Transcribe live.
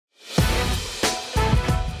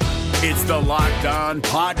It's the Locked On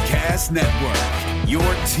Podcast Network, your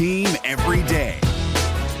team every day.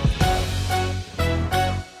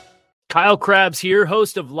 Kyle Krabs here,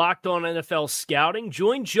 host of Locked On NFL Scouting.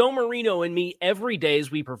 Join Joe Marino and me every day as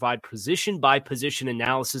we provide position-by-position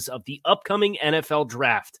analysis of the upcoming NFL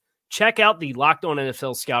Draft. Check out the Locked On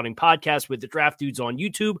NFL Scouting podcast with the Draft Dudes on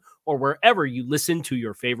YouTube or wherever you listen to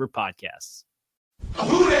your favorite podcasts.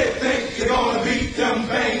 Who they think they're gonna beat them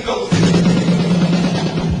Bengals?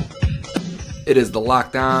 It is the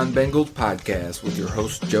Locked On Bengals podcast with your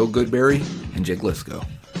hosts Joe Goodberry and Jake Lisco.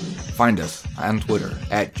 Find us on Twitter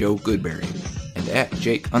at Joe Goodberry and at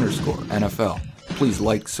Jake_NFL. Please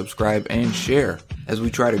like, subscribe, and share as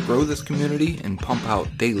we try to grow this community and pump out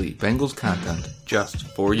daily Bengals content just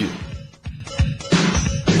for you. Who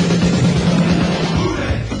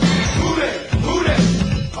they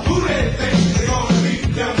think they're gonna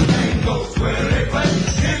beat them Bengals? Where they play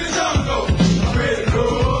in the jungle. I'm ready to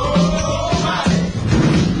roll my.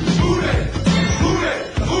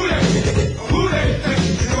 Who they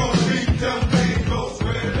think they're gonna beat them Bengals?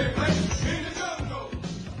 Where they play in the jungle.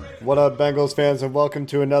 What up, Bengals fans, and welcome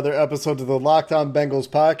to another episode of the Locked On Bengals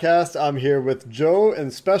podcast. I'm here with Joe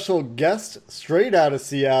and special guest straight out of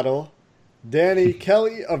Seattle, Danny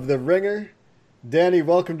Kelly of The Ringer. Danny,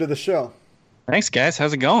 welcome to the show. Thanks, guys.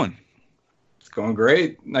 How's it going? It's going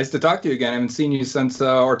great. Nice to talk to you again. I haven't seen you since,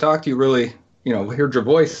 or talked to you really, heard your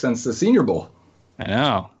voice since the Senior Bowl. I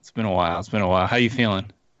know. It's been a while. How you feeling?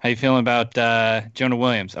 How you feeling about Jonah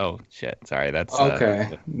Williams? Oh, shit. Sorry. That's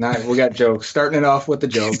okay. We got jokes. Starting it off with the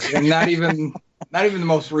joke. And not even the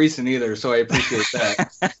most recent either, so I appreciate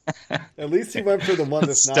that. At least he went for the one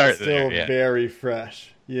that's not still very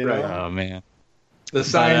fresh. You know? Oh, man. The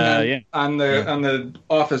sign on the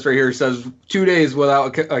office right here says 2 days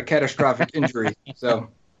without a catastrophic injury. So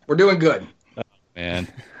we're doing good. Oh, man,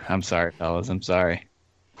 I'm sorry, fellas. I'm sorry.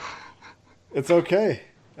 It's okay.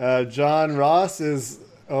 John Ross is.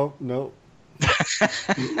 Oh no.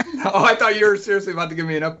 Oh, I thought you were seriously about to give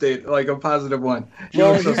me an update, like a positive one.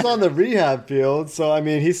 Well, he's on the rehab field, so I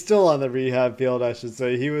mean, he's still on the rehab field. I should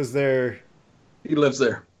say he was there. He lives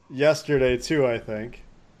there. Yesterday too, I think.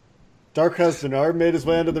 Darqueze Dennard made his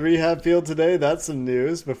way onto the rehab field today. That's some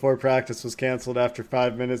news before practice was canceled after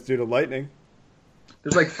 5 minutes due to lightning.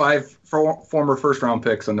 There's like 5 former first-round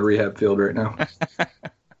picks on the rehab field right now.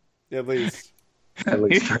 At least.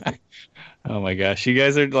 Right. Oh, my gosh. You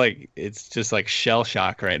guys are it's just like shell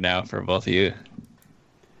shock right now for both of you.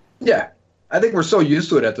 Yeah. I think we're so used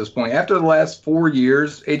to it at this point. After the last 4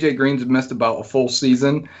 years, A.J. Green's missed about a full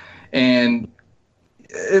season, and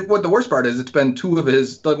what the worst part is, it's been 2 of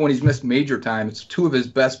his, when he's missed major time, it's 2 of his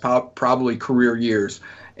best probably career years.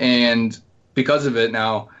 And because of it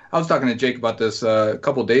now, I was talking to Jake about this a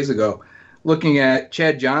couple days ago, looking at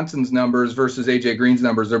Chad Johnson's numbers versus A.J. Green's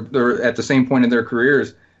numbers. They're at the same point in their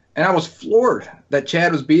careers. And I was floored that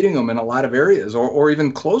Chad was beating him in a lot of areas or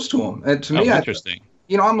even close to him. And to me, interesting.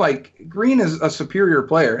 I'm like, Green is a superior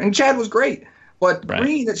player. And Chad was great. But right.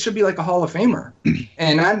 Green, it should be like a Hall of Famer.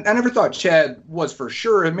 And I never thought Chad was for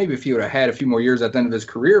sure. And maybe if he would have had a few more years at the end of his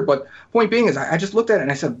career. But point being is I just looked at it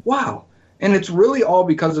and I said, wow. And it's really all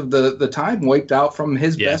because of the time wiped out from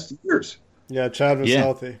his best years. Yeah, Chad was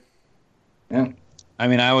healthy. Yeah. I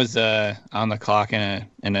mean, I was on the clock in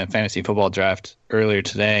a fantasy football draft earlier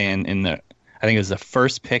today, and I think it was the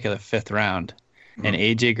first pick of the 5th round, and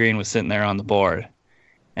A.J. Green was sitting there on the board.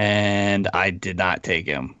 And I did not take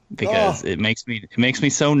him because it makes me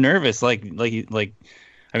so nervous. Like I mean, like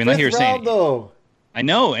you were saying, though. I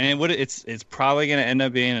know, and it's probably going to end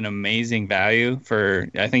up being an amazing value for.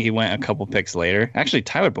 I think he went a couple picks later. Actually,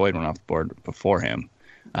 Tyler Boyd went off the board before him.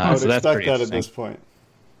 I would so that's expect pretty that at this point.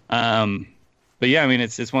 But yeah, I mean,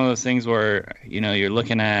 it's one of those things where you're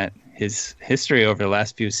looking at his history over the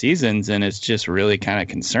last few seasons, and it's just really kind of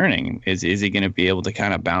concerning. Is he going to be able to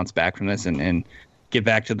kind of bounce back from this and get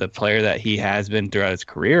back to the player that he has been throughout his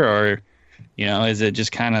career, or is it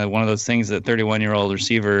just kind of one of those things that 31-year-old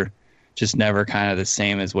receiver just never kind of the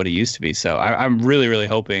same as what he used to be? So I'm really, really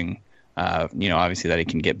hoping, obviously that he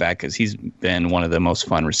can get back because he's been one of the most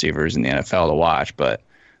fun receivers in the NFL to watch. But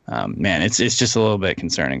man, it's just a little bit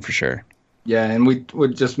concerning for sure. Yeah, and we were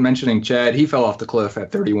just mentioning Chad. He fell off the cliff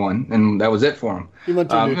at 31, and that was it for him. He went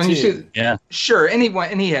to a new team. Sure, and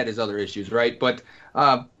he had his other issues, right? But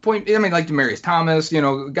like Demaryius Thomas,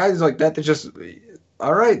 guys like that just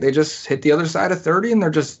all right. They just hit the other side of 30, and they're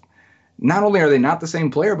just not only are they not the same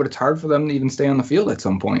player, but it's hard for them to even stay on the field at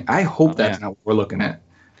some point. I hope that's not what we're looking at.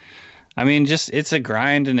 I mean, it's a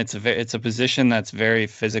grind, and it's a position that's very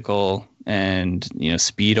physical and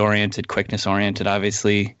speed oriented, quickness oriented,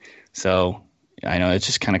 obviously. So I know it's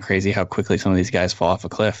just kind of crazy how quickly some of these guys fall off a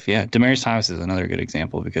cliff. Yeah, Demaryius Thomas is another good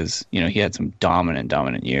example because, you know, he had some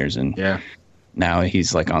dominant years, and now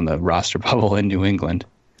he's like on the roster bubble in New England.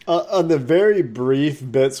 On the very brief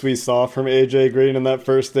bits we saw from AJ Green in that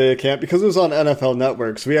first day of camp, because it was on NFL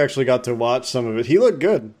Network, so we actually got to watch some of it. He looked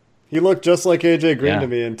good. He looked just like AJ Green to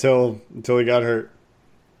me until he got hurt.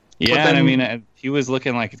 Yeah, and I mean, he was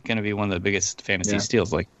looking like it's going to be one of the biggest fantasy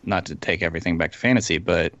steals. Like, not to take everything back to fantasy,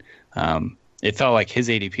 but it felt like his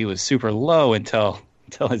ADP was super low until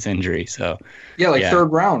his injury. So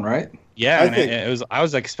third round, right? Yeah, I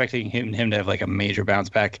was expecting him to have like a major bounce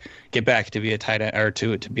back, get back to be a tight end or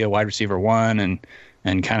to be a wide receiver 1,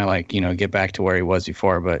 and kind of like, you know, get back to where he was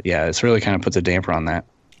before. But yeah, it's really kind of puts a damper on that.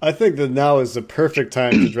 I think that now is the perfect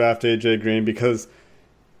time to draft AJ Green because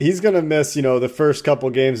he's going to miss, you know, the first couple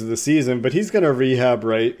games of the season, but he's going to rehab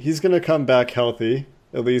right. He's going to come back healthy.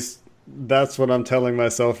 At least that's what I'm telling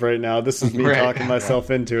myself right now. This is me talking myself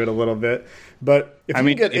into it a little bit. But if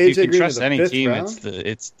you get AJ Green trust in the any fifth team, round,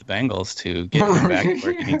 it's the Bengals to get him back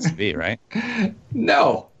where he needs to be, right?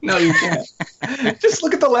 No, you can't. Just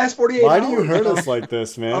look at the last 48 why hours. do you hurt us like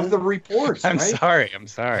this, man? Of the reports, I'm right? sorry.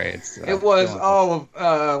 It was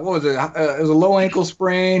what was it? It was a low ankle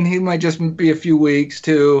sprain. He might just be a few weeks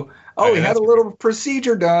too. Oh, he had a little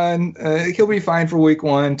procedure done. He'll be fine for week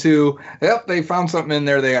 1, 2. Yep, they found something in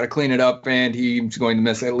there. They got to clean it up, and he's going to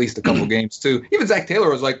miss at least a couple games too. Even Zach Taylor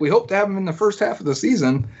was like, "We hope to have him in the first half of the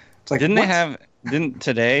season." It's like, didn't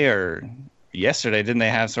today or yesterday, didn't they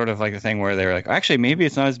have sort of like a thing where they were like, actually, maybe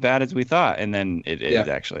it's not as bad as we thought, and then it is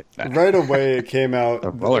actually bad. Right away it came out.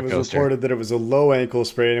 It was reported that it was a low ankle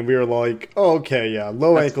sprain, and we were like, oh, okay, yeah,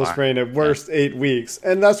 that's ankle sprain at worst 8 weeks,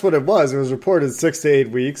 and that's what it was. It was reported 6 to 8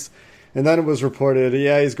 weeks. And then it was reported,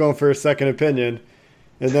 he's going for a second opinion.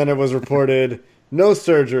 And then it was reported, no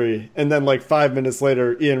surgery. And then like 5 minutes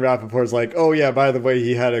later, Ian Rappaport's like, oh, yeah, by the way,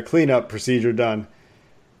 he had a cleanup procedure done.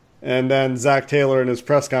 And then Zach Taylor in his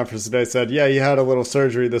press conference today said, he had a little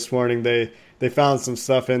surgery this morning. They found some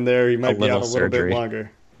stuff in there. He might be out a little bit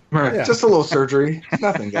longer. Right, just a little surgery.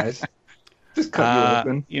 Nothing, guys. Just cut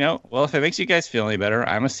you open. You know, well, if it makes you guys feel any better,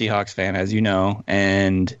 I'm a Seahawks fan, as you know,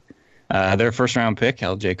 and their first-round pick,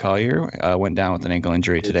 LJ Collier, went down with an ankle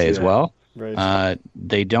injury today as well. Right.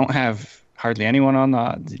 They don't have hardly anyone on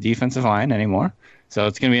the defensive line anymore, so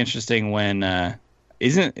it's going to be interesting when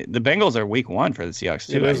isn't the Bengals are week 1 for the Seahawks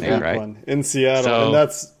too? I think, right? One in Seattle, and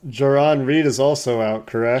that's Jaron Reed is also out,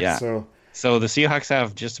 correct? Yeah. So the Seahawks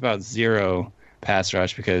have just about zero pass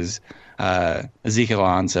rush because Ezekiel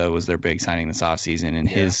Ansah was their big signing this offseason, and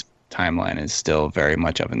his timeline is still very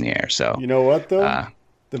much up in the air. So you know what though.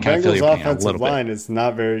 The Bengals' offensive line is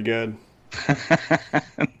not very good.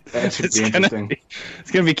 That should be interesting. It's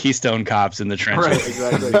going to be Keystone Cops in the trenches. Right,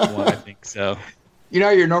 exactly. I think so. You know,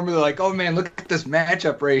 you're normally like, oh, man, look at this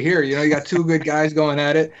matchup right here. You know, you got 2 good guys going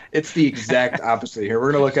at it. It's the exact opposite here.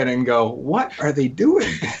 We're going to look at it and go, what are they doing?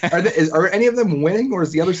 Are any of them winning, or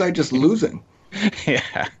is the other side just losing?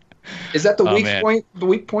 Yeah. Is that the weak point? The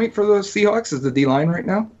weak point for the Seahawks is the D-line right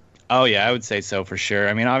now? Oh, yeah, I would say so for sure.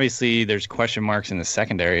 I mean, obviously, there's question marks in the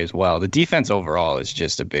secondary as well. The defense overall is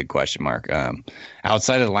just a big question mark.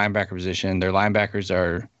 Outside of the linebacker position, their linebackers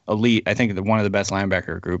are elite. I think they're one of the best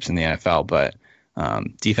linebacker groups in the NFL, but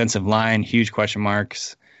defensive line, huge question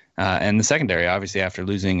marks. And the secondary, obviously, after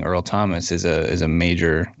losing Earl Thomas, is a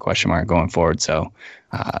major question mark going forward. So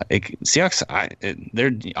Seahawks,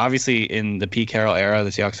 they're obviously in the Pete Carroll era.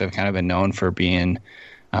 The Seahawks have kind of been known for being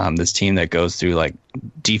this team that goes through like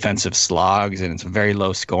defensive slogs and it's very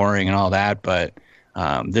low scoring and all that. But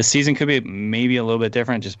this season could be maybe a little bit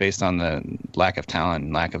different just based on the lack of talent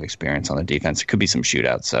and lack of experience on the defense. It could be some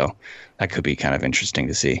shootouts. So that could be kind of interesting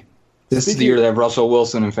to see. This is the year they have Russell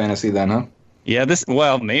Wilson in fantasy then, huh? Yeah,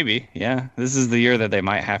 maybe. Yeah. This is the year that they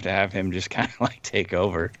might have to have him just kind of like take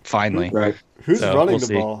over finally. Right. Who's running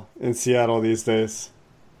the ball in Seattle these days?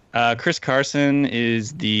 Chris Carson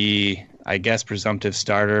is the, I guess, presumptive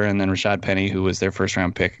starter, and then Rashad Penny, who was their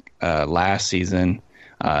first-round pick last season,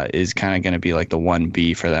 is kind of going to be like the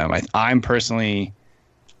 1B for them. I'm personally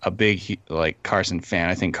a big Carson fan.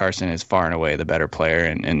 I think Carson is far and away the better player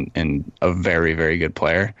and a very, very good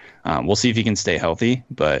player. We'll see if he can stay healthy,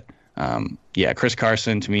 but Chris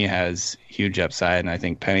Carson to me has huge upside, and I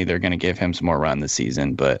think Penny, they're going to give him some more run this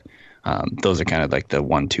season, but those are kind of like the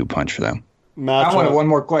 1-2 punch for them. I wanted one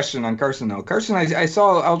more question on Carson, though. Carson, I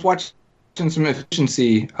was watching some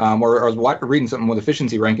efficiency, or I was reading something with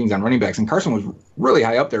efficiency rankings on running backs, and Carson was really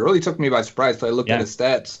high up there. It really took me by surprise until I looked at his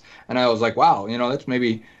stats, and I was like, wow, that's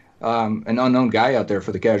maybe an unknown guy out there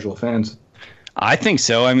for the casual fans. I think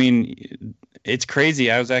so. I mean, It's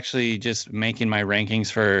crazy. I was actually just making my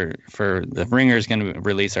rankings for the Ringer is going to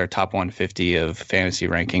release our top 150 of fantasy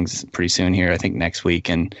rankings pretty soon here, I think next week.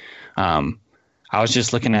 And I was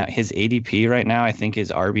just looking at his ADP right now. I think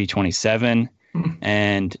is RB 27,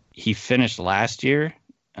 and he finished last year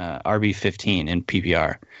RB 15 in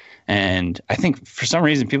PPR. And I think for some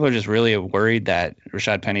reason people are just really worried that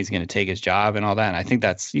Rashad Penny's going to take his job and all that. And I think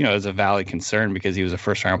that's, is a valid concern because he was a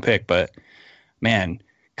first round pick. But man,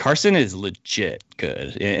 Carson is legit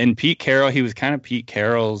good. And Pete Carroll, he was kind of Pete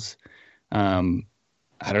Carroll's, I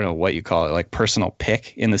don't know what you call it, like personal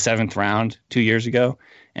pick in the 7th round 2 years ago.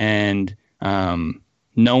 And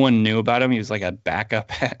no one knew about him. He was like a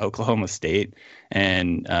backup at Oklahoma State.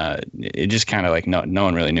 And it just kind of like no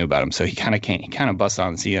one really knew about him. So he kind of busted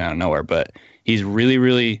on the scene out of nowhere. But he's really,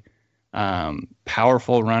 really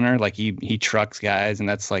powerful runner. Like he trucks guys, and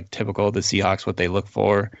that's like typical of the Seahawks, what they look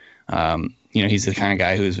for. He's the kind of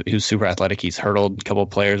guy who's super athletic. He's hurdled a couple of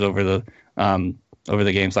players over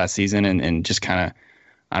the games last season, and just kind of,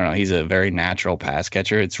 I don't know, he's a very natural pass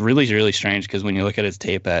catcher. It's really, really strange because when you look at his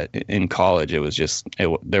tape in college, it was just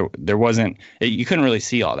there wasn't you couldn't really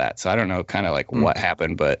see all that. So I don't know kind of like what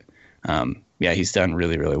happened, but he's done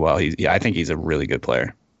really, really well. I think he's a really good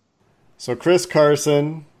player. So Chris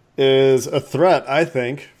Carson is a threat, I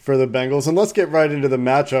think, for the Bengals. And let's get right into the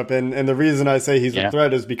matchup. And the reason I say he's a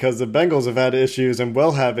threat is because the Bengals have had issues and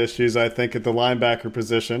will have issues, I think, at the linebacker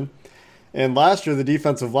position. And last year, the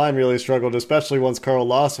defensive line really struggled, especially once Carl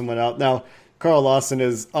Lawson went out. Now, Carl Lawson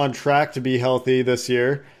is on track to be healthy this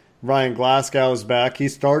year. Ryan Glasgow is back. He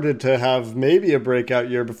started to have maybe a breakout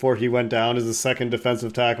year before he went down as the second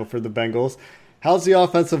defensive tackle for the Bengals. How's the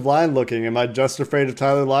offensive line looking? Am I just afraid of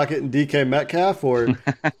Tyler Lockett and DK Metcalf, or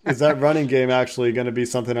is that running game actually going to be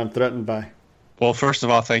something I'm threatened by? Well, first of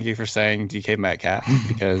all, thank you for saying DK Metcalf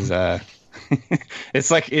because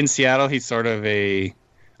it's like in Seattle, he's sort of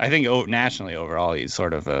I think nationally overall, he's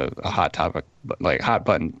sort of a hot topic, like hot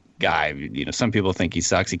button guy. Some people think he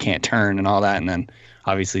sucks, he can't turn and all that. And then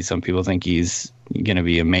obviously some people think he's going to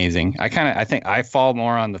be amazing. I think I fall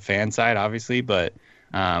more on the fan side, obviously, but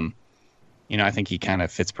I think he kind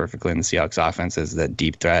of fits perfectly in the Seahawks offense as that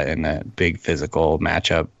deep threat and that big physical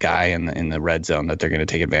matchup guy in the red zone that they're going to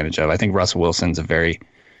take advantage of. I think Russell Wilson's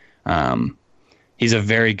he's a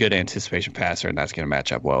very good anticipation passer, and that's going to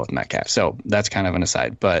match up well with Metcalf. So that's kind of an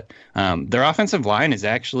aside. But their offensive line is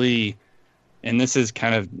actually, and this is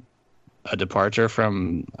kind of a departure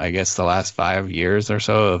from, I guess, the last 5 years or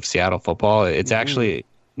so of Seattle football. It's actually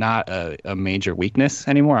not a major weakness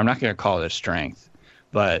anymore. I'm not going to call it a strength,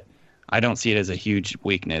 but I don't see it as a huge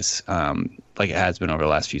weakness like it has been over the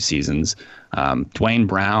last few seasons. Dwayne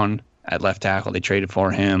Brown at left tackle, they traded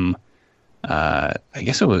for him. I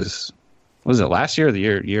guess it was it last year or the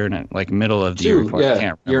year in like middle of the year before? Yeah, I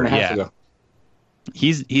can't remember. year and a half ago.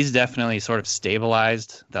 He's definitely sort of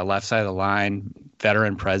stabilized the left side of the line,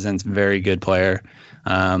 veteran presence, very good player.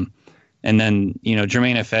 And then,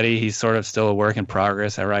 Jermaine Ifedi, he's sort of still a work in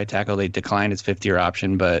progress at right tackle. They declined his 5th-year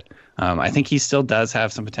option, but I think he still does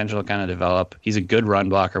have some potential to kind of develop. He's a good run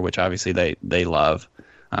blocker, which obviously they love.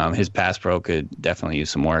 His pass pro could definitely use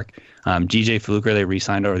some work. DJ Fluker, they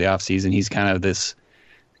re-signed over the offseason. He's kind of this,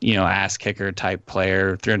 ass kicker type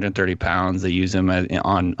player, 330 pounds. They use him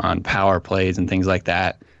on power plays and things like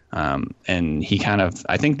that. And he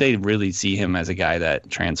I think they really see him as a guy that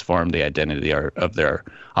transformed the identity of their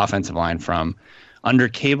offensive line from under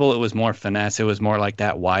Cable. It was more finesse. It was more like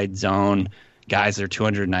that wide zone. Guys are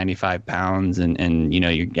 295 pounds and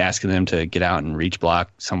you're asking them to get out and reach block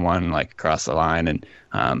someone like across the line. And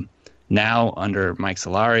now under Mike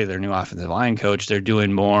Solari, their new offensive line coach, they're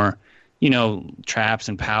doing more, traps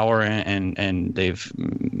and power, and they've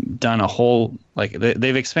done a whole, like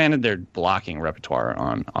they've expanded their blocking repertoire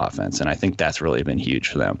on offense. And I think that's really been huge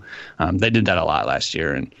for them. They did that a lot last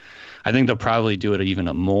year, and I think they'll probably do it even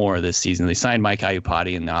more this season. They signed Mike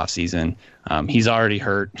Iupati in the offseason. He's already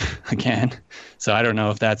hurt again, so I don't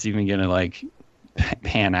know if that's even going to like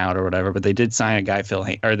pan out or whatever. But they did sign a guy,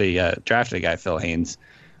 they drafted a guy, Phil Haynes,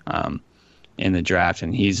 in the draft,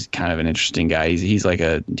 and he's kind of an interesting guy. He's like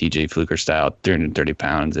a DJ Fluker style, 330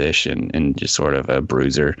 pounds ish, and just sort of a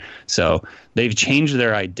bruiser. So they've changed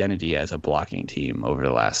their identity as a blocking team over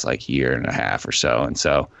the last like year and a half or so, and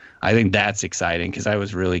so I think that's exciting because I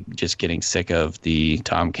was really just getting sick of the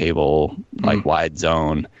Tom Cable like wide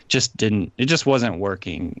zone. It just wasn't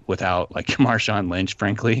working without like Marshawn Lynch,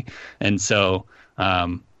 frankly. And so,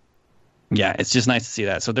 it's just nice to see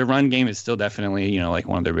that. So their run game is still definitely, like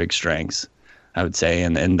one of their big strengths, I would say.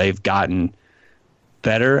 And they've gotten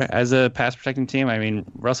better as a pass protecting team. I mean,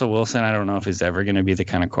 Russell Wilson, I don't know if he's ever going to be the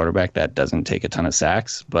kind of quarterback that doesn't take a ton of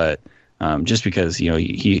sacks, but just because,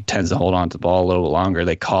 he tends to hold on to the ball a little longer.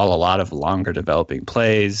 They call a lot of longer developing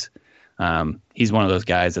plays. He's one of those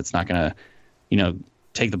guys that's not going to,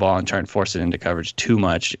 take the ball and try and force it into coverage too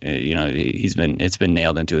much. It's been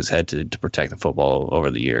nailed into his head to protect the football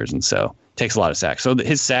over the years. And so it takes a lot of sacks. So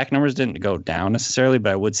his sack numbers didn't go down necessarily,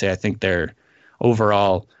 but I would say I think their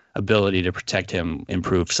overall ability to protect him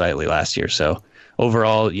improved slightly last year. So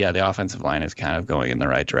overall, the offensive line is kind of going in the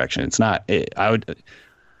right direction. It's not,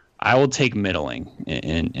 I will take middling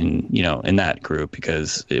in that group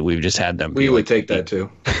because we've just had them. We would take that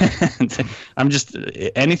too. I'm just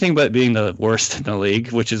anything but being the worst in the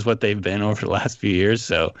league, which is what they've been over the last few years.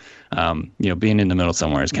 So, being in the middle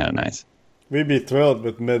somewhere is kind of nice. We'd be thrilled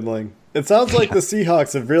with middling. It sounds like the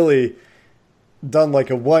Seahawks have really done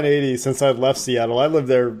like a 180 since I left Seattle. I lived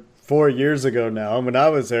there 4 years ago now. And when I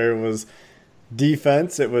was there, it was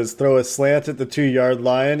defense. It was throw a slant at the 2-yard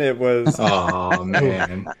line. It was. Oh,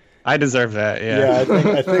 man. I deserve that. Yeah,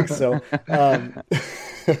 I think so.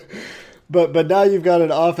 But now you've got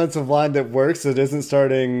an offensive line that works. It isn't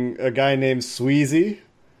starting a guy named Sweezy.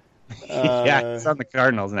 He's on the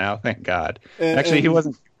Cardinals now. Thank God. Actually, he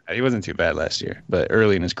wasn't too bad last year, but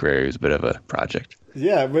early in his career, he was a bit of a project.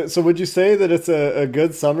 Yeah. So would you say that it's a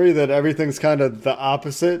good summary that everything's kind of the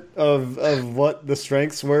opposite of what the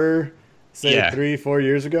strengths were, say 3-4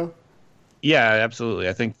 years ago? Yeah, absolutely.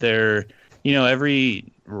 I think they're, every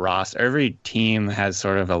team has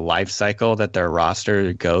sort of a life cycle that their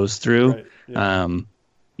roster goes through. Right.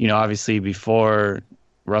 Yeah. Obviously before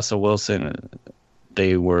Russell Wilson,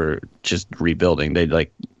 they were just rebuilding. They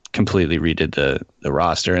completely redid the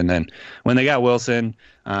roster. And then when they got Wilson,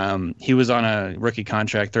 he was on a rookie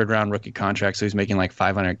contract, 3rd-round rookie contract, so he's making like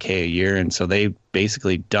 $500K a year. And so they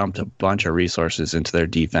basically dumped a bunch of resources into their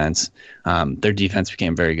defense. Their defense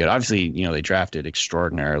became very good. Obviously, they drafted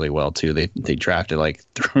extraordinarily well too. They drafted like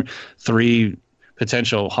 3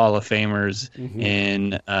 potential Hall of Famers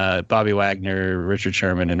in Bobby Wagner, Richard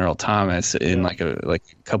Sherman, and Earl Thomas in like a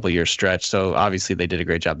couple of year stretch. So obviously they did a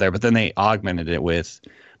great job there. But then they augmented it with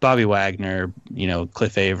Bobby Wagner,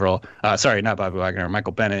 Cliff Averill. Sorry, not Bobby Wagner.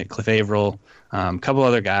 Michael Bennett, Cliff Averill, a couple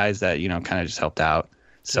other guys that kind of just helped out.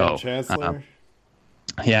 So, Chancellor.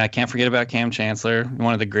 I can't forget about Cam Chancellor,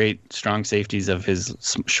 one of the great strong safeties of his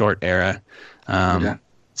short era.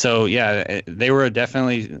 So they were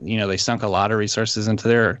definitely they sunk a lot of resources into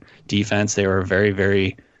their defense. They were a very,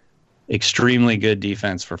 very extremely good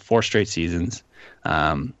defense for 4 straight seasons.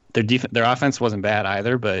 Their offense wasn't bad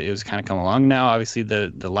either, but it was kind of coming along now. Obviously,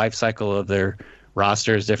 the life cycle of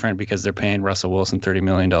roster is different because they're paying Russell Wilson $30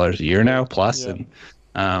 million a year now plus. Yeah.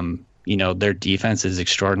 And, their defense is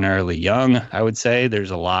extraordinarily young, I would say.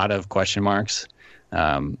 There's a lot of question marks,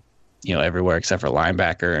 everywhere except for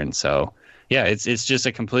linebacker. And so, it's just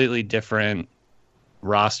a completely different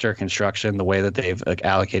roster construction. The way that they've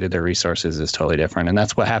allocated their resources is totally different. And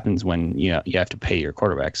that's what happens when, you have to pay your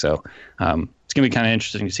quarterback. So it's going to be kind of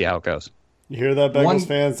interesting to see how it goes. You hear that, Bengals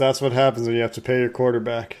fans? That's what happens when you have to pay your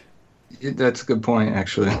quarterback. That's a good point,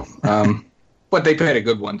 actually. But they paid a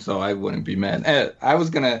good one, so I wouldn't be mad.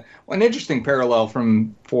 An interesting parallel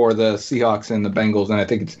for the Seahawks and the Bengals, and I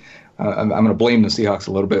think it's I'm going to blame the Seahawks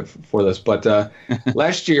a little bit for this, but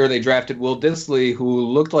last year they drafted Will Dissly, who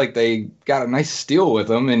looked like they got a nice steal with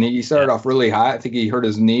him, and he started off really hot. I think he hurt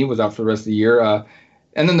his knee, was out for the rest of the year.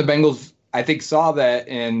 And then the Bengals, I think, saw that,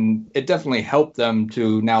 and it definitely helped them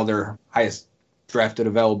to now their highest drafted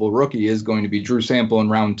available rookie is going to be Drew Sample in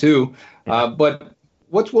round 2. But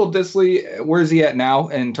what's Will Dissly? Where is he at now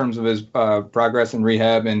in terms of his progress in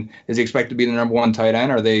rehab, and is he expected to be the number 1 tight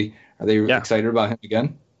end? Are they excited about him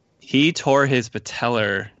again? He tore his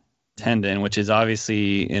patellar tendon, which is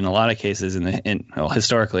obviously in a lot of cases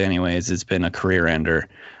historically anyways, it's been a career ender.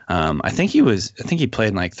 I think he played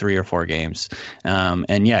in like 3 or 4 games. And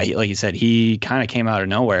like you said, he kind of came out of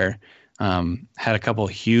nowhere. Had a couple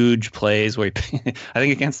huge plays where I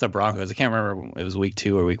think against the Broncos, I can't remember, it was week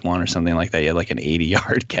 2 or week 1 or something like that. He had like an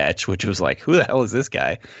 80-yard catch, which was like, who the hell is this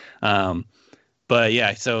guy? But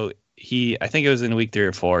yeah, so I think it was in week 3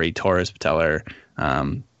 or 4, he tore his patellar.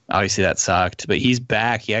 Obviously that sucked, but he's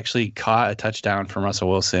back. He actually caught a touchdown from Russell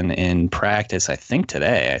Wilson in practice, I think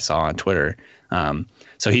today, I saw on Twitter.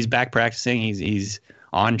 So he's back practicing. He's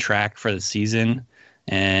on track for the season,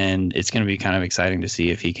 and it's going to be kind of exciting to see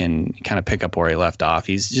if he can kind of pick up where he left off.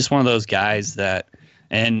 He's just one of those guys that,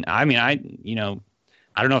 and I mean, I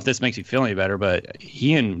don't know if this makes you feel any better, but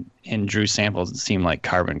he and Drew Sample seem like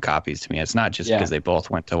carbon copies to me. It's not just because they both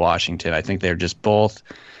went to Washington. I think they're just both,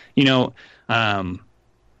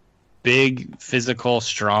 big, physical,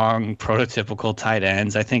 strong, prototypical tight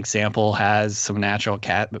ends. I think Sample has some natural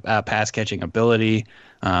pass catching ability.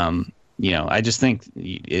 I just think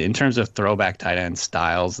in terms of throwback tight end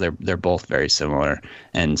styles, they're both very similar.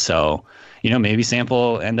 And so, maybe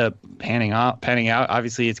Sample end up panning out.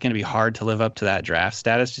 Obviously, it's going to be hard to live up to that draft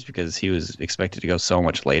status just because he was expected to go so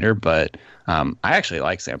much later. But I actually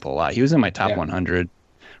like Sample a lot. He was in my top 100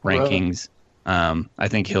 rankings. I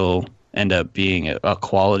think he'll end up being a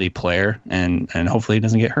quality player, and hopefully he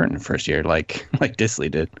doesn't get hurt in the first year like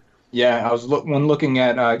Disley did. Yeah, I was looking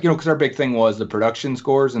at, because our big thing was the production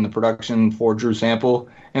scores and the production for Drew Sample.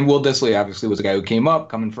 And Will Dissly obviously was a guy who came up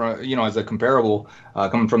coming from, as a comparable,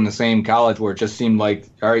 coming from the same college where it just seemed like,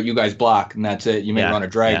 all right, you guys block and that's it. You may run a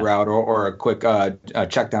drag route or a quick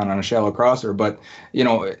check down on a shallow crosser. But,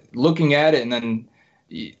 looking at it, and then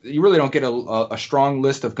you really don't get a strong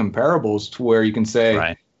list of comparables to where you can say,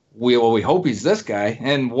 right. We hope he's this guy.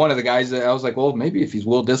 And one of the guys that I was like, well, maybe if he's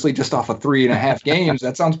Will Dissly just off of 3.5 games,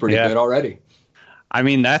 that sounds pretty good already. I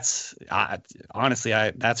mean, that's honestly,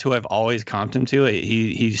 that's who I've always comped him to.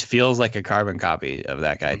 He feels like a carbon copy of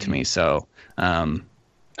that guy to me. So I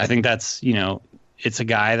think that's, it's a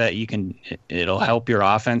guy that it'll help your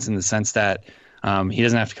offense in the sense that he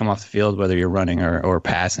doesn't have to come off the field whether you're running or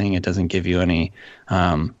passing. It doesn't give you any,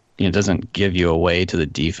 it doesn't give you away to the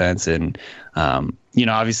defense. And,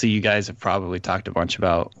 obviously you guys have probably talked a bunch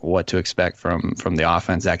about what to expect from the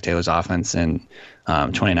offense, Zach Taylor's offense in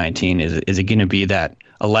 2019. Is it going to be that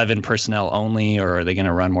 11 personnel only, or are they going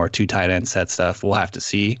to run more 2 tight end set stuff? We'll have to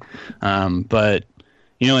see. But,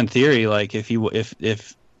 in theory, like if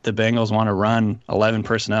the Bengals want to run 11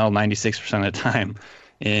 personnel 96% of the time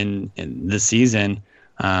in this season,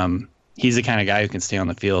 he's the kind of guy who can stay on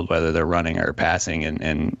the field whether they're running or passing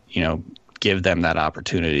and give them that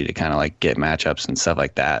opportunity to kind of like get matchups and stuff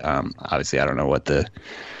like that. Obviously, I don't know what the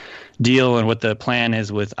deal and what the plan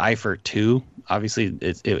is with Eifert too. Obviously,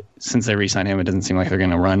 since they re-signed him, it doesn't seem like they're going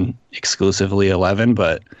to run exclusively 11.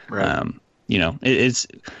 But it's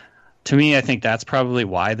to me, I think that's probably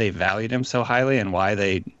why they valued him so highly and why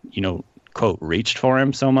they quote reached for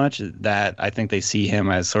him so much. That I think they see him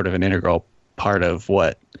as sort of an integral part of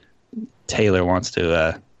what Taylor wants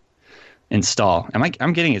to install.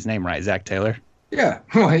 I'm getting his name right, Zach Taylor? Yeah.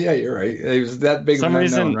 Well, yeah, you're right. He was that big of an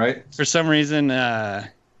unknown, right? For some reason, I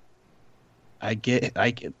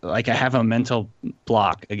have a mental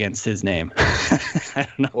block against his name. I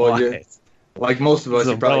don't know why. Like most of us,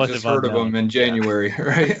 you probably just heard of him in January,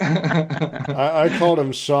 right? I called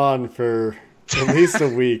him Sean for at least a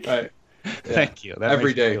week. Right. Yeah. Thank you.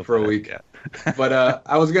 Every day for a week. Yeah. But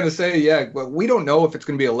I was going to say, but we don't know if it's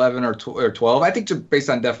going to be 11 or 12. I think just based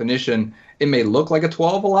on definition, it may look like a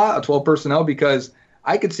 12 a 12 personnel, because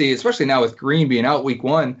I could see, especially now with Green being out week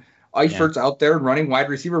 1, Eifert's out there running wide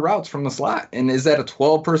receiver routes from the slot. And is that a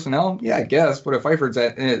 12 personnel? Yeah, I guess. But if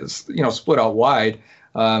Eifert's split out wide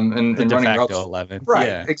and running routes, 11. Right,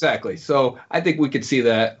 yeah. Exactly. So I think we could see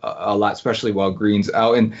that a lot, especially while Green's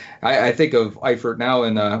out. And I think of Eifert now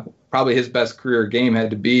in probably his best career game had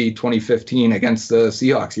to be 2015 against the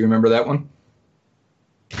Seahawks. You remember that one?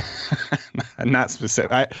 Not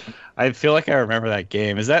specific. I feel like I remember that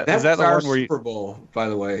game. Is that the our one where Super Bowl, by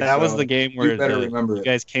the way? That was the game where you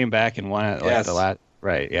guys came back and won it the last.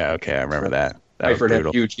 Right. Yeah. Okay. I remember that. Eifert had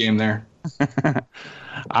a huge game there.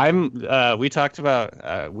 We talked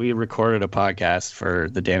about, we recorded a podcast for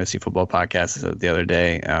the Fantasy Football Podcast the other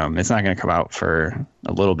day. It's not going to come out for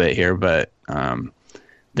a little bit here, but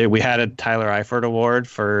we had a Tyler Eifert award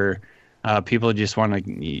for people who just want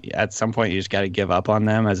to, at some point you just got to give up on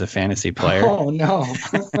them as a fantasy player. Oh no.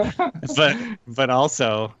 but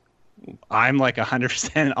also I'm like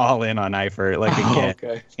 100% all in on Eifert. Like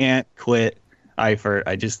again, can't quit Eifert.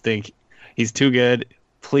 I just think he's too good.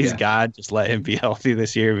 Please God, just let him be healthy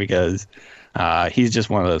this year, because he's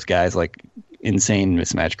just one of those guys, like insane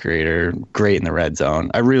mismatch creator, great in the red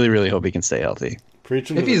zone. I really, really hope he can stay healthy.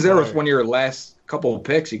 If he's there with one of your last couple of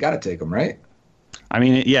picks, you got to take him, right? I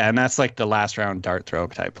mean, yeah, and that's like the last round dart throw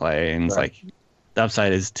type play, and it's like the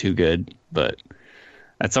upside is too good, but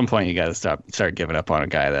at some point you got to start giving up on a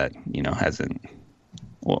guy that hasn't.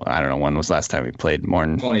 Well, I don't know when was the last time he played more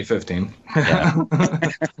than 2015. Yeah.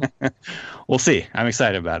 We'll see. I'm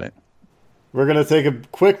excited about it. We're going to take a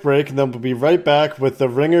quick break, and then we'll be right back with the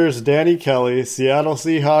Ringers' Danny Kelly, Seattle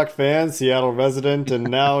Seahawks fan, Seattle resident,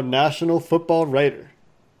 and now national football writer.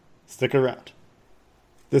 Stick around.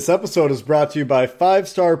 This episode is brought to you by 5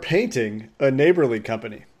 Star Painting, a neighborly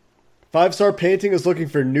company. 5 Star Painting is looking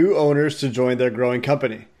for new owners to join their growing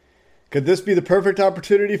company. Could this be the perfect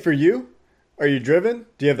opportunity for you? Are you driven?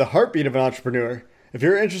 Do you have the heartbeat of an entrepreneur? If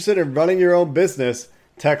you're interested in running your own business,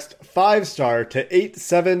 text 5 Star to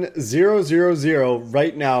 87000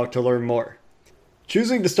 right now to learn more.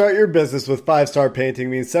 Choosing to start your business with 5-Star Painting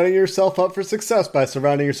means setting yourself up for success by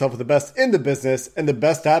surrounding yourself with the best in the business and the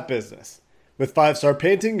best at business. With 5-Star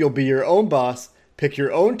Painting, you'll be your own boss, pick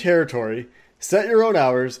your own territory, set your own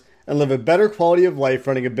hours, and live a better quality of life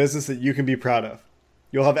running a business that you can be proud of.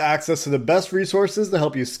 You'll have access to the best resources to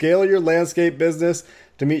help you scale your landscape business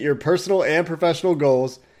to meet your personal and professional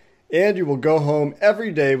goals, and you will go home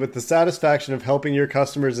every day with the satisfaction of helping your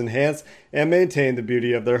customers enhance and maintain the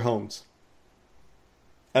beauty of their homes.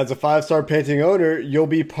 As a 5-Star Painting owner, you'll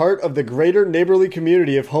be part of the greater Neighborly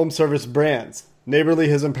community of home service brands. Neighborly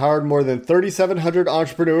has empowered more than 3,700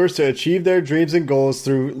 entrepreneurs to achieve their dreams and goals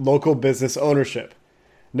through local business ownership.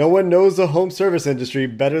 No one knows the home service industry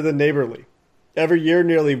better than Neighborly. Every year,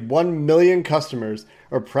 nearly 1 million customers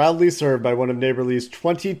are proudly served by one of Neighborly's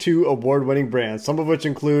 22 award-winning brands, some of which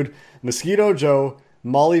include Mosquito Joe,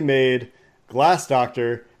 Molly Maid, Glass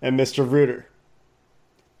Doctor, and Mr. Rooter.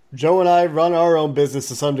 Joe and I run our own business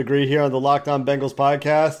to some degree here on the Locked On Bengals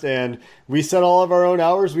podcast, and we set all of our own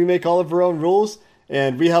hours, we make all of our own rules,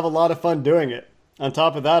 and we have a lot of fun doing it. On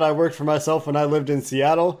top of that, I worked for myself when I lived in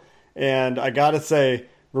Seattle, and I gotta say,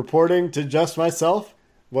 reporting to just myself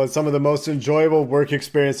was some of the most enjoyable work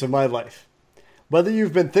experience of my life. Whether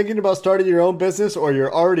you've been thinking about starting your own business or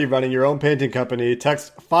you're already running your own painting company,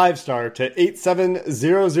 text 5-Star to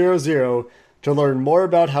 87000 to learn more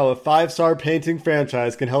about how a 5-Star Painting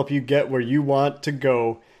franchise can help you get where you want to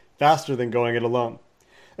go faster than going it alone.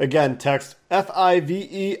 Again, text FIVESTAR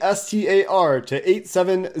to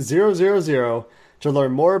 87000 to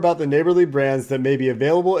learn more about the Neighborly brands that may be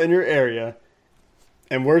available in your area.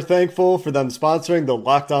 And we're thankful for them sponsoring the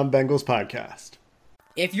Locked On Bengals podcast.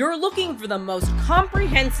 If you're looking for the most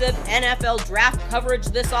comprehensive NFL draft coverage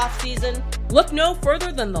this offseason, look no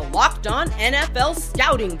further than the Locked On NFL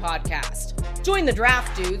Scouting Podcast. Join the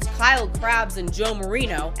draft dudes, Kyle Krabs and Joe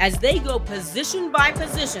Marino, as they go position by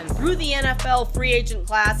position through the NFL free agent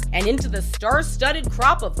class and into the star-studded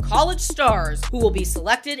crop of college stars who will be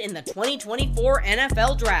selected in the 2024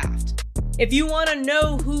 NFL Draft. If you want to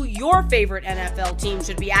know who your favorite NFL team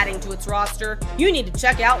should be adding to its roster, you need to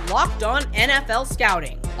check out Locked On NFL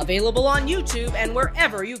Scouting, available on YouTube and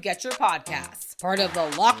wherever you get your podcasts. Part of the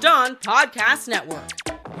Locked On Podcast Network,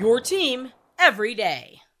 your team every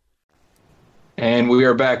day. And we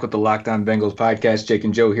are back with the Locked On Bengals podcast. Jake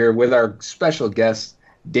and Joe here with our special guest,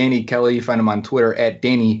 Danny Kelly. You find him on Twitter at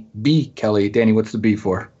Danny B. Kelly. Danny, what's the B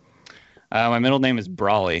for? My middle name is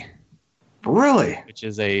Brawley. Really? Which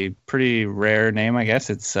is a pretty rare name, I guess.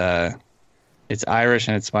 It's Irish,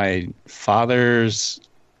 and it's my father's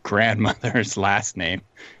grandmother's last name.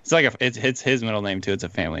 It's like it's his middle name too. It's a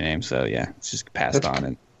family name, so yeah, it's just passed on.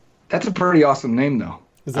 And that's a pretty awesome name, though.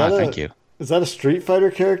 Thank you. Is that a Street Fighter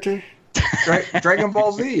character? Dragon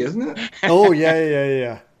Ball Z, isn't it? Oh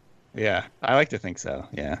yeah. Yeah, I like to think so.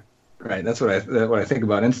 Yeah. Right, that's what I think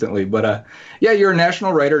about instantly. But yeah, you're a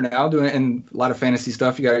national writer now, doing a lot of fantasy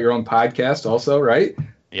stuff. You got your own podcast, also, right?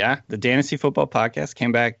 Yeah, the Dynasty Football Podcast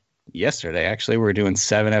came back yesterday. Actually, we're doing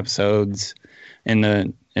 7 episodes in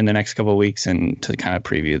the next couple of weeks, and to kind of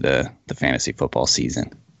preview the fantasy football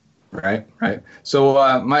season. Right.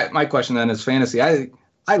 So my question then is fantasy.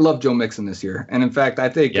 I love Joe Mixon this year, and in fact, I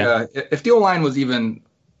think if the O-line was even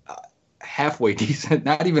halfway decent,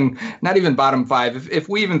 not even bottom 5. If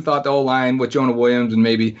we even thought the O-line with Jonah Williams and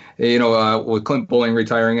maybe with Clint Bowling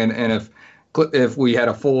retiring, and if we had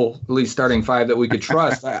a full at least starting 5 that we could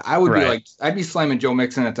trust, I would be I'd be slamming Joe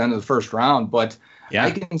Mixon at the end of the first round. But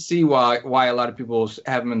I can see why a lot of people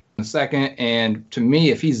have him in the second. And to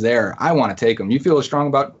me, if he's there, I want to take him. You feel as strong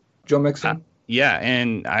about Joe Mixon? Yeah,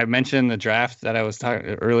 and I mentioned the draft that I was talking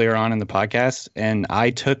earlier on in the podcast, and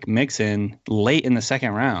I took Mixon late in the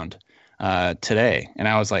second round today, and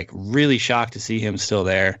I was really shocked to see him still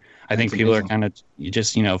there. I think people are kind of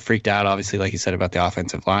just freaked out, obviously, like you said, about the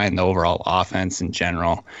offensive line, the overall offense in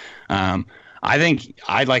general. I think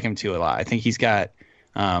I'd like him too a lot. I think he's got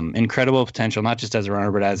incredible potential, not just as a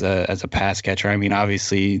runner, but as a pass catcher. I mean,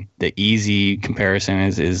 obviously, the easy comparison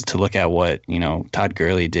is to look at what Todd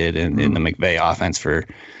Gurley did in the McVay offense for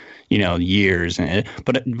years,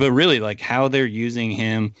 but really how they're using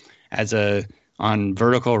him as on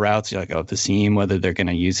vertical routes, up the seam, whether they're going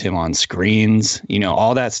to use him on screens,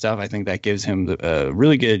 all that stuff. I think that gives him a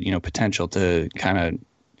really good potential to kind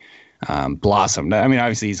of blossom. I mean,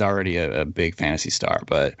 obviously he's already a big fantasy star,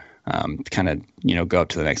 but kind of go up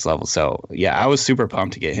to the next level. So yeah, I was super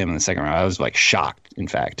pumped to get him in the second round. I was shocked, in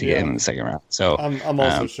fact, to get him in the second round. So I'm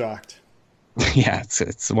also shocked. Yeah,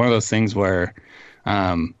 it's one of those things where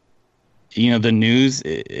the news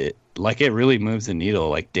like it really moves the needle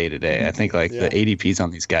like day to day. I think like the ADPs on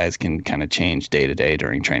these guys can kind of change day to day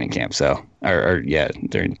during training camp. So,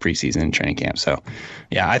 during preseason and training camp. So,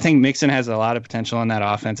 yeah, I think Mixon has a lot of potential in that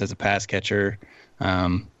offense as a pass catcher.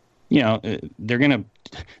 They're gonna.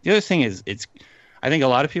 The other thing is, I think a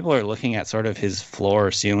lot of people are looking at sort of his floor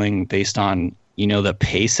or ceiling based on the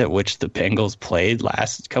pace at which the Bengals played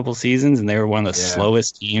last couple seasons, and they were one of the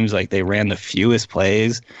slowest teams. Like they ran the fewest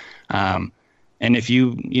plays. And if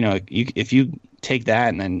you take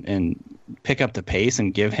that and pick up the pace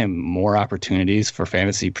and give him more opportunities for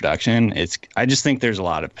fantasy production, I just think there's a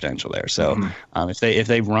lot of potential there. So if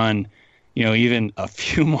they run, even a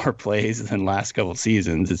few more plays than last couple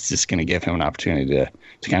seasons, it's just going to give him an opportunity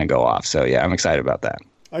to kind of go off. So yeah, I'm excited about that.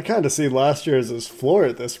 I kind of see last year as his floor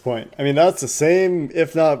at this point. I mean, that's the same,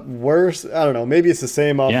 if not worse. I don't know. Maybe it's the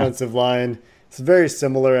same offensive line. It's very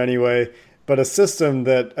similar anyway, but a system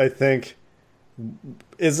that I think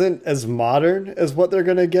isn't as modern as what they're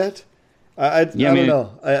going to get. I don't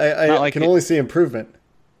know. I can only see improvement.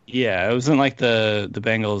 Yeah, it wasn't like the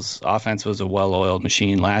Bengals offense was a well-oiled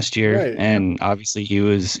machine last year, right, and obviously he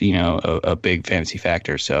was, a big fantasy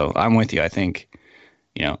factor. So I'm with you. I think,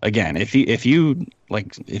 again, if they're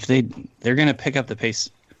going to pick up the pace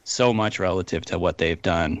so much relative to what they've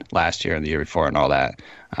done last year and the year before and all that,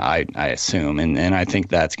 I assume, and I think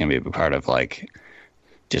that's going to be a big part of like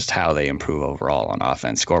just how they improve overall on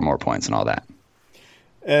offense, score more points and all that.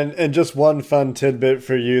 And just one fun tidbit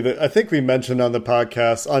for you that I think we mentioned on the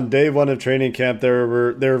podcast. On day one of training camp, they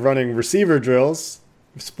were running receiver drills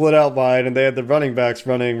split out wide, and they had the running backs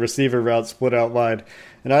running receiver routes split out wide.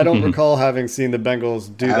 And I don't recall having seen the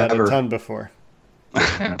Bengals do that a ton before.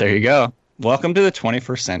 There you go. Welcome to the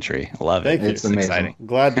 21st century. Love it. Thank you. It's exciting.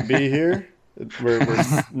 Glad to be here. We're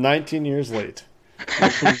 19 years late.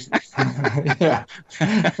 Yeah.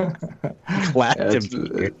 Glad to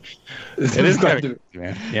be here. It is glad to be here,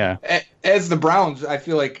 man. Yeah. As the Browns, I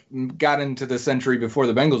feel like got into the century before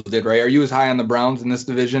the Bengals did, right? Are you as high on the Browns in this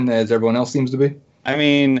division as everyone else seems to be? I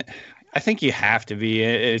mean, I think you have to be.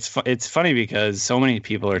 It's funny because so many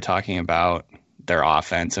people are talking about their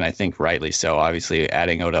offense, and I think rightly so. Obviously,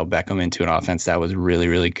 adding Odell Beckham into an offense that was really,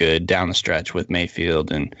 really good down the stretch with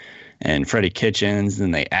Mayfield and Freddie Kitchens.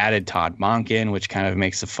 Then they added Todd Monken, which kind of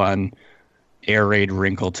makes a fun air raid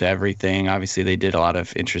wrinkle to everything. Obviously, they did a lot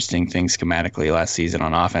of interesting things schematically last season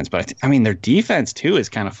on offense. But, their defense, too, is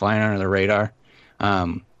kind of flying under the radar.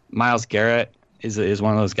 Myles Garrett is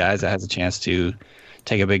one of those guys that has a chance to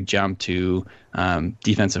take a big jump to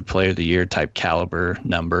defensive player of the year type caliber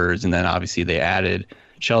numbers. And then, obviously, they added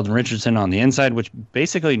Sheldon Richardson on the inside, which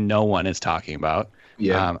basically no one is talking about.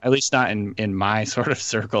 Yeah. At least not in my sort of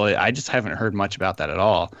circle. I just haven't heard much about that at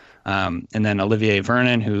all. And then Olivier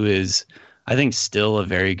Vernon, who is, I think, still a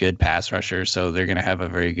very good pass rusher. So they're going to have a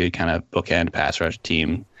very good kind of bookend pass rush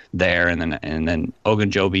team there. And then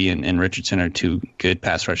Ogunjobi and Richardson are two good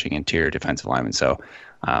pass rushing interior defensive linemen. So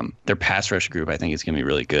their pass rush group, I think, is going to be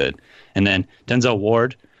really good. And then Denzel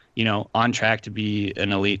Ward, on track to be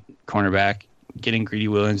an elite cornerback. Getting Greedy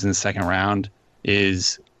Williams in the second round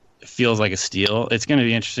feels like a steal. It's going to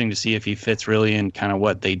be interesting to see if he fits really in kind of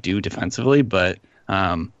what they do defensively, but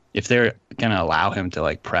if they're going to allow him to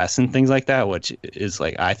like press and things like that, which is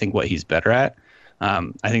like I think what he's better at,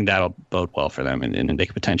 I think that'll bode well for them, and they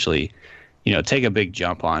could potentially take a big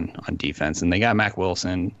jump on defense. And they got Mac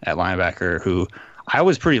Wilson at linebacker, who I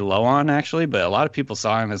was pretty low on actually, but a lot of people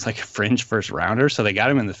saw him as like a fringe first rounder, so they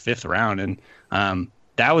got him in the 5th round, and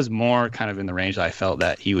that was more kind of in the range that I felt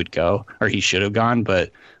that he would go, or he should have gone.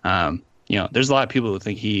 But, there's a lot of people who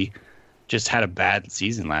think he just had a bad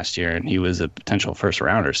season last year and he was a potential first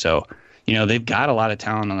rounder. So, they've got a lot of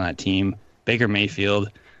talent on that team. Baker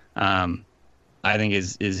Mayfield, I think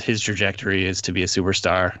his trajectory is to be a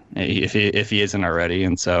superstar if he isn't already.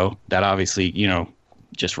 And so that obviously,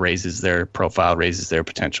 just raises their profile, raises their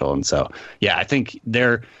potential. And so, yeah, I think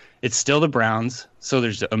it's still the Browns, so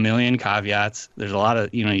there's a million caveats. There's a lot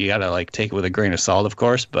of, you got to like take it with a grain of salt, of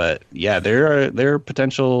course. But yeah, they're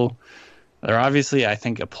potential. They're obviously, I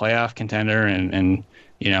think, a playoff contender, and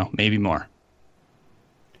maybe more.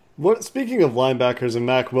 Speaking of linebackers and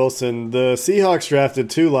Mac Wilson, the Seahawks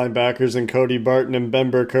drafted 2 linebackers in Cody Barton and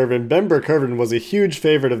Ben Burr-Kirven. Ben Burr-Kirven was a huge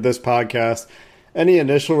favorite of this podcast. Any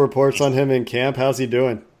initial reports on him in camp? How's he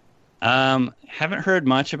doing? Haven't heard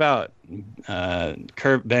much about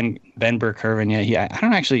Ben Burr-Kirven yet. I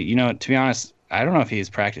don't actually, to be honest, I don't know if he's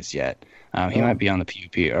practiced yet. He might be on the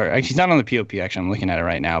PUP, or he's not on the PUP. Actually, I'm looking at it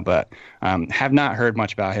right now, but have not heard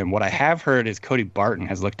much about him. What I have heard is Cody Barton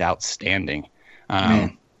has looked outstanding,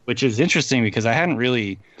 which is interesting because I hadn't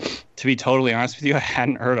really, to be totally honest with you, I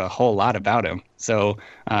hadn't heard a whole lot about him. So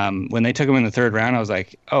when they took him in the third round, I was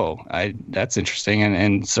like, oh, that's interesting.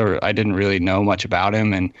 And sort of, I didn't really know much about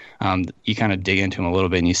him. And you kind of dig into him a little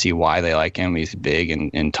bit and you see why they like him. He's big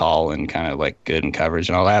and tall and kind of like good in coverage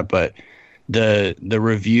and all that. But the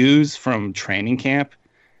reviews from training camp,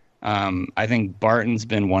 I think Barton's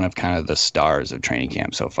been one of kind of the stars of training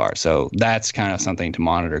camp so far. So that's kind of something to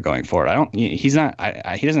monitor going forward. He doesn't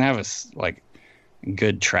have a like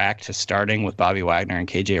good track to starting with Bobby Wagner and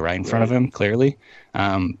KJ Wright in front of him, clearly.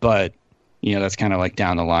 But, that's kind of like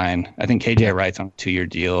down the line. I think KJ Wright's on a 2-year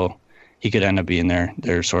deal. He could end up being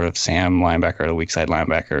their sort of Sam linebacker, or the weak side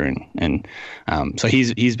linebacker. And so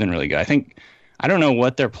he's been really good. I don't know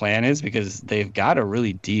what their plan is because they've got a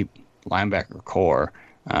really deep linebacker core.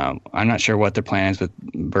 I'm not sure what their plan is with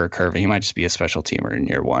Burke Irvin. He might just be a special teamer in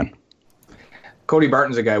year one. Cody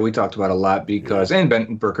Barton's a guy we talked about a lot because,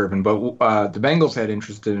 and Burke Irvin, but the Bengals had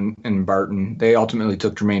interest in Barton. They ultimately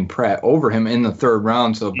took Jermaine Pratt over him in the third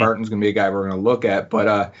round, so Barton's going to be a guy we're going to look at.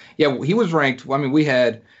 But, he was ranked. I mean, we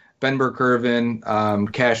had Ben Burke Irvin,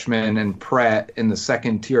 Cashman, and Pratt in the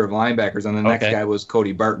second tier of linebackers, and the next guy was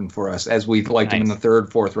Cody Barton for us, as we liked him in the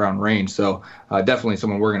third, fourth round range. So definitely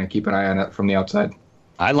someone we're going to keep an eye on from the outside.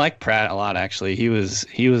 I like Pratt a lot, actually. He was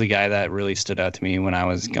a guy that really stood out to me when I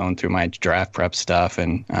was going through my draft prep stuff,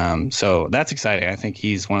 and so that's exciting. I think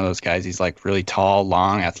he's one of those guys. He's like really tall,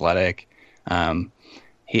 long, athletic.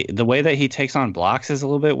 The way that he takes on blocks is a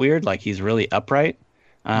little bit weird. Like he's really upright,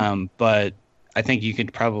 but I think you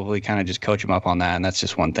could probably kind of just coach him up on that, and that's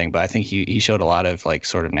just one thing. But I think he showed a lot of like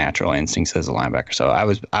sort of natural instincts as a linebacker. So I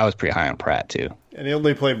was pretty high on Pratt too. And he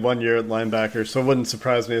only played 1 year at linebacker, so it wouldn't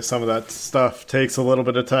surprise me if some of that stuff takes a little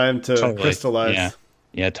bit of time to crystallize.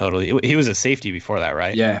 Yeah, totally. He was a safety before that,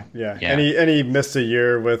 right? Yeah. And he missed a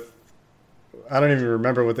year with, I don't even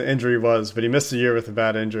remember what the injury was, but he missed a year with a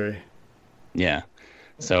bad injury. Yeah.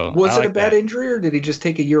 So was it a bad injury, or did he just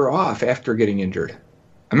take a year off after getting injured?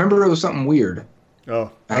 I remember it was something weird.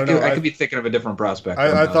 Oh, I could be thinking of a different prospect.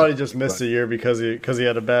 I thought he just missed a year because he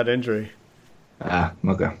had a bad injury. Ah,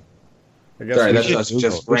 okay. I guess sorry, that's us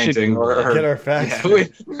just ranting. Or get our facts. Yeah,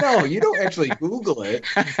 no, you don't actually Google it.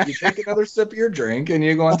 You take another sip of your drink and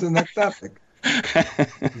you go on to the next topic.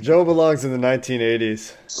 Joe belongs in the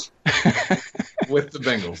 1980s. With the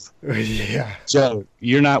Bengals. Yeah. Joe,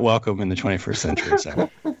 you're not welcome in the 21st century. So.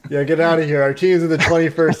 Yeah, get out of here. Our team's in the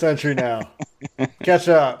 21st century now. Catch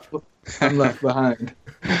up. I'm left behind.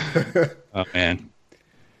 Oh, man.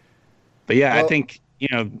 But yeah, I think,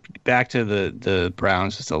 back to the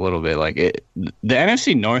Browns just a little bit. Like the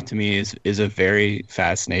NFC North to me is a very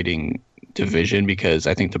fascinating division because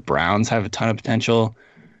I think the Browns have a ton of potential,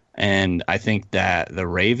 and I think that the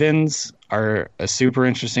Ravens are a super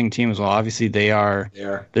interesting team as well. Obviously, they are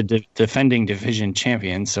the defending division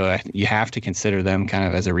champions, so you have to consider them kind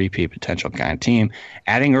of as a repeat potential kind of team.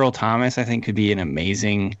 Adding Earl Thomas, I think, could be an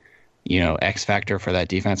amazing, X factor for that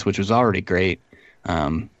defense, which was already great.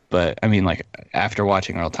 But I mean, like after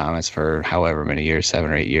watching Earl Thomas for however many years,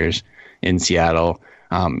 7 or 8 years in Seattle,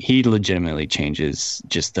 he legitimately changes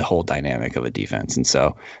just the whole dynamic of a defense. And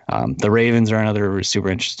so the Ravens are another super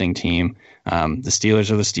interesting team. The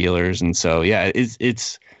Steelers are the Steelers. And so, yeah,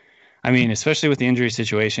 it's I mean, especially with the injury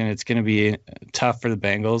situation, it's going to be tough for the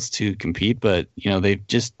Bengals to compete. But,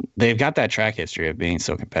 they've got that track history of being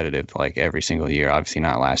so competitive like every single year. Obviously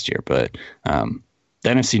not last year, but the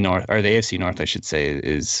NFC North, or the AFC North, I should say,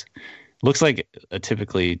 looks like a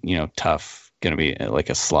typically, tough, going to be like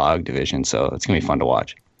a slog division. So it's going to be fun to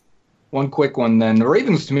watch. One quick one then. The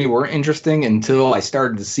Ravens, to me, were interesting until I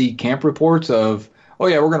started to see camp reports of, we're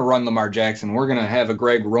going to run Lamar Jackson. We're going to have a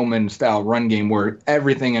Greg Roman-style run game where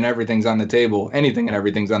everything and everything's on the table, anything and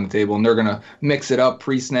everything's on the table, and they're going to mix it up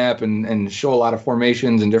pre-snap and show a lot of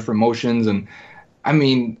formations and different motions. And, I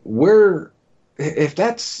mean, if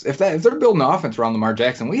they're building an offense around Lamar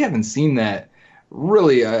Jackson, we haven't seen that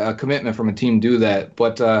really a commitment from a team do that.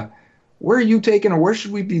 But where are you taking, or where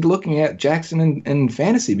should we be looking at Jackson in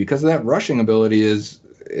fantasy, because of that rushing ability is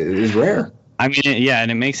rare. I mean, yeah, and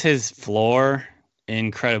it makes his floor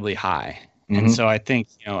incredibly high. Mm-hmm. And so I think,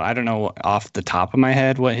 I don't know off the top of my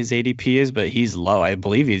head what his ADP is, but he's low. I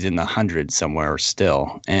believe he's in the hundreds somewhere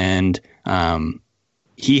still. And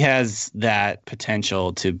he has that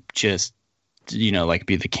potential to just, like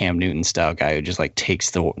be the Cam Newton style guy who just like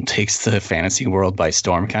takes the fantasy world by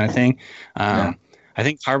storm kind of thing. I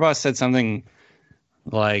think Harbaugh said something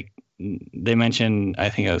like, they mentioned, I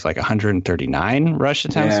think it was like 139 rush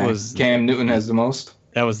attempts. Was Cam Newton has the most.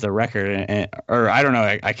 That was the record, or I don't know.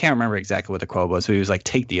 I can't remember exactly what the quote was. But he was like,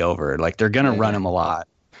 "Take the over." Like they're gonna run him a lot.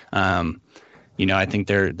 I think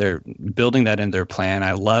they're building that in their plan.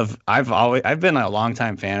 I've been a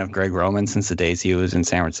longtime fan of Greg Roman since the days he was in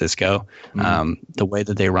San Francisco. The way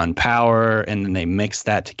that they run power and then they mix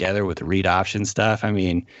that together with read option stuff. I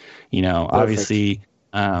mean, obviously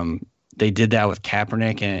they did that with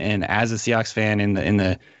Kaepernick, and as a Seahawks fan in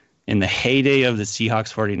the heyday of the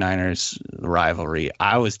Seahawks 49ers rivalry,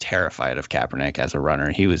 I was terrified of Kaepernick as a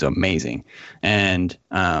runner. He was amazing. And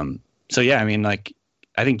so, yeah, I mean, like,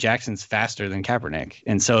 I think Jackson's faster than Kaepernick.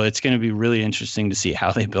 And so it's going to be really interesting to see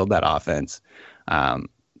how they build that offense.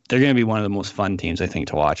 They're going to be one of the most fun teams, I think,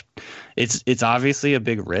 to watch. It's obviously a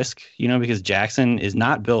big risk, because Jackson is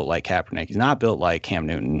not built like Kaepernick. He's not built like Cam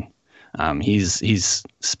Newton. He's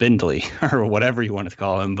spindly or whatever you want to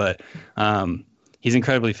call him, but he's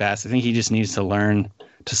incredibly fast. I think he just needs to learn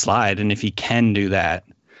to slide. And if he can do that,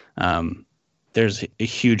 there's a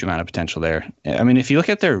huge amount of potential there. I mean, if you look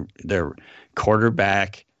at their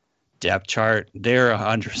quarterback depth chart, they're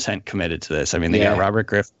 100% committed to this. I mean, they got Robert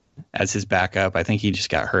Griffin as his backup. I think he just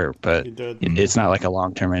got hurt, but it's not like a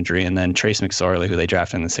long-term injury. And then Trace McSorley, who they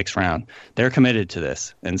drafted in the 6th round, they're committed to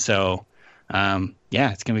this. And so,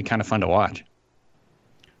 it's going to be kind of fun to watch.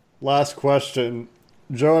 Last question.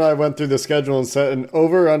 Joe and I went through the schedule and set an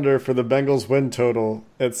over-under for the Bengals win total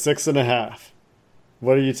at 6.5.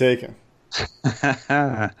 What are you taking?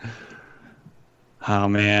 Oh,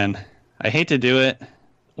 man. I hate to do it.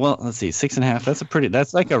 Well, let's see, 6.5.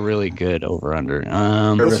 That's like a really good over/under.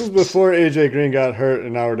 This was before AJ Green got hurt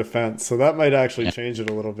in our defense, so that might actually change it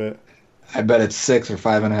a little bit. I bet it's 6 or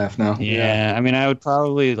 5.5 now. Yeah, I mean, I would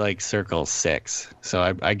probably like circle 6.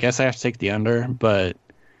 So I guess I have to take the under, but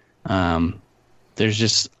there's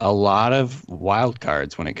just a lot of wild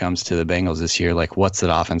cards when it comes to the Bengals this year. Like, what's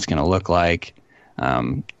that offense going to look like?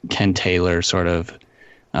 Can Taylor sort of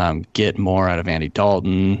get more out of Andy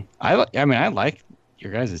Dalton? I like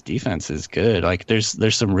your guys' defense is good. Like,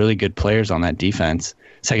 there's some really good players on that defense.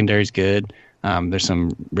 Secondary's good. There's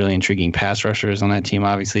some really intriguing pass rushers on that team,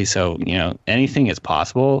 obviously. So, anything is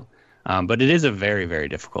possible. But it is a very, very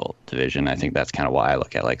difficult division. I think that's kind of why I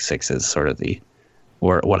look at like 6 as sort of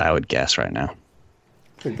what I would guess right now.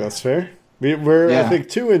 I think that's fair. We're I think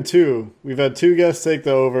 2-2. We've had 2 guests take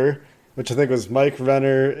the over, which I think was Mike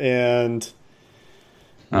Renner and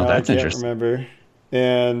that's interesting. Remember.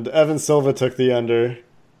 And Evan Silva took the under.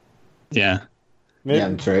 Yeah.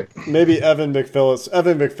 That's right. Maybe Evan McPhillips.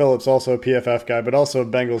 Evan McPhillips, also a PFF guy, but also a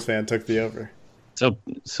Bengals fan, took the over. So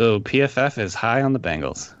PFF is high on the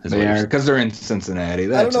Bengals. They are, because they're in Cincinnati.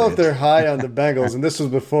 I don't know if they're high on the Bengals, and this was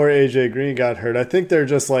before AJ Green got hurt. I think they're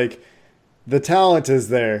just like, the talent is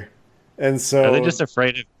there. And so, are they just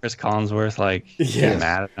afraid of Chris Collinsworth, like, getting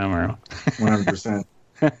mad at them? Or 100%.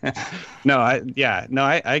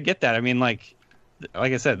 I get that. I mean, like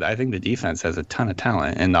I said, I think the defense has a ton of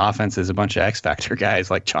talent, and the offense is a bunch of X Factor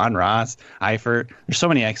guys like John Ross, Eifert. There's so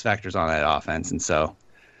many X Factors on that offense, and so,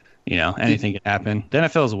 anything can happen. The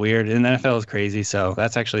NFL is weird, and the NFL is crazy, so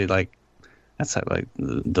that's actually that's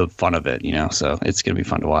the fun of it, So it's gonna be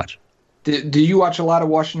fun to watch. Do you watch a lot of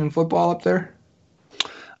Washington football up there?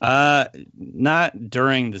 Not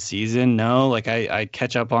during the season, no. Like I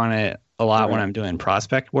catch up on it a lot when I'm doing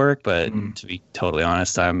prospect work, but to be totally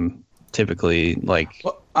honest, I'm typically like.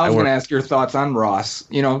 Well, I was going to ask your thoughts on Ross.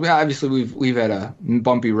 Obviously we've had a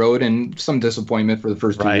bumpy road and some disappointment for the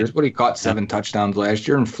first 2 years, but he caught 7 touchdowns last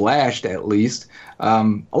year and flashed at least.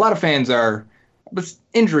 A lot of fans are, but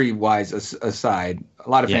injury-wise aside, a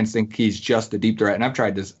lot of fans think he's just a deep threat, and I've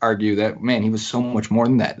tried to argue that, man, he was so much more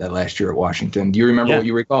than that last year at Washington. Do you remember what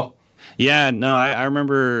you recall? Yeah, no, I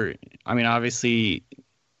remember. I mean, obviously,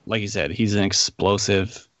 like you said, he's an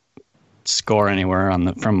explosive score anywhere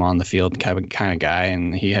from on the field kind of guy,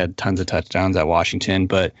 and he had tons of touchdowns at Washington.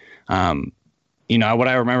 But what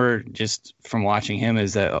I remember just from watching him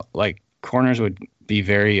is that like corners would be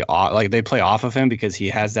very they play off of him because he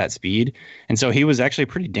has that speed, and so he was actually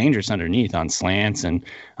pretty dangerous underneath on slants and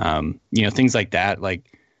things like that. Like,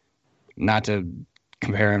 not to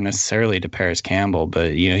compare him necessarily to Paris Campbell,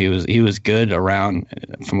 but he was good around,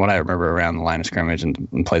 from what I remember, around the line of scrimmage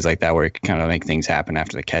and plays like that where he could kind of make things happen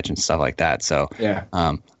after the catch and stuff like that. So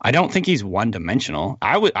I don't think he's one dimensional.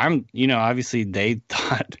 Obviously they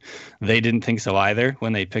thought they didn't think so either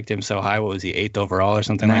when they picked him so high. What was he, 8th overall or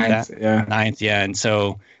something like that? Yeah, 9th. Yeah, and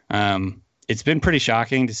so it's been pretty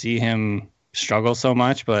shocking to see him struggle so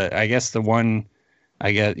much. But I guess one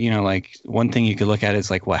thing you could look at is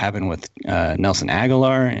like what happened with Nelson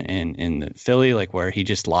Aguilar in the Philly, like where he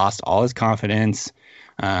just lost all his confidence,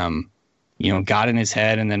 got in his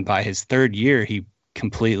head, and then by his 3rd year he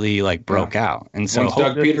completely broke out. And so once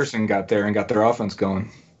Doug Peterson got there and got their offense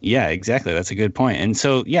going. Yeah, exactly. That's a good point. And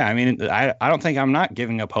so, yeah, I mean, I don't think I'm not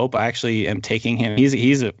giving up hope. I actually am taking him.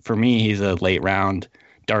 For me, he's a late round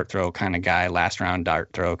dart throw kind of guy, last round dart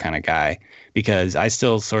throw kind of guy, because I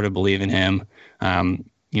still sort of believe in him.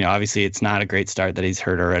 Obviously it's not a great start that he's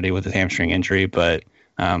hurt already with a hamstring injury, but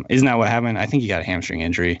isn't that what happened? I think he got a hamstring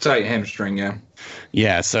injury. Tight hamstring, yeah.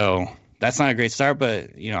 Yeah, so that's not a great start, but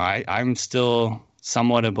I'm still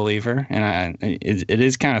somewhat a believer, and it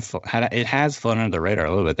is kind of it has flown under the radar a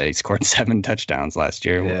little bit that he scored 7 touchdowns last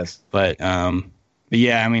year. Yes. But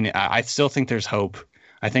yeah, I mean, I still think there's hope.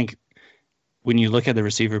 I think when you look at the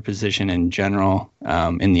receiver position in general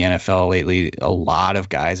in the NFL lately, a lot of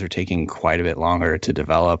guys are taking quite a bit longer to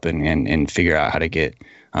develop and figure out how to get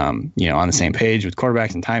on the same page with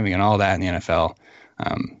quarterbacks and timing and all that in the NFL.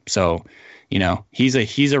 So he's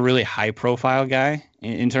a really high profile guy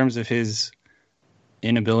in terms of his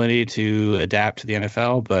inability to adapt to the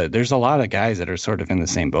NFL, but there's a lot of guys that are sort of in the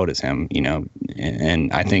same boat as him,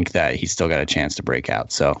 and I think that he's still got a chance to break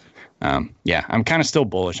out. So, yeah, I'm kind of still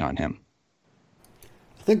bullish on him.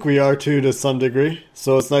 I think we are too, to some degree.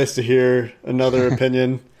 So it's nice to hear another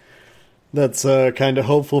opinion that's kind of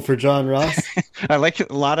hopeful for John Ross. I like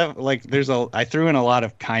a lot of I threw in a lot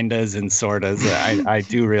of kindas and sortas. I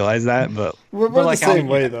do realize that, but we're the same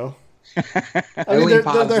way though. I mean,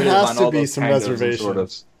 there has to be some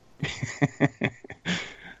reservations.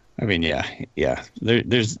 I mean, yeah.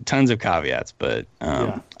 There's tons of caveats, but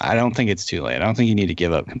I don't think it's too late. I don't think you need to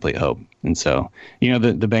give up complete hope. And so, the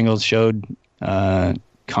Bengals showed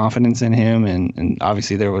confidence in him, and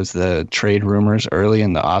obviously there was the trade rumors early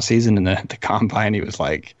in the offseason, and the combine, he was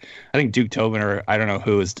like, I think Duke Tobin, or I don't know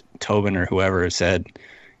who was Tobin or whoever, said,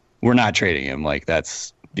 we're not trading him. Like,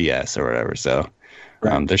 that's BS or whatever. So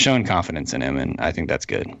they're showing confidence in him, and I think that's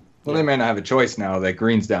good. Well, they may not have a choice now that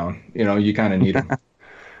Green's down. You kind of need him.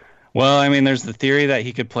 Well, I mean, there's the theory that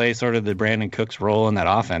he could play sort of the Brandon Cooks role in that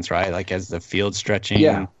offense, right? Like as the field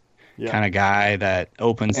stretching kind of guy that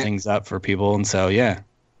opens things up for people. And so, yeah.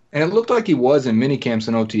 And it looked like he was in mini camps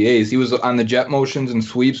and OTAs. He was on the jet motions and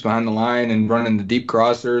sweeps behind the line and running the deep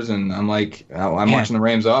crossers. And I'm like, I'm watching the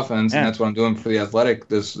Rams offense, and that's what I'm doing for the Athletic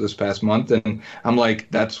this past month. And I'm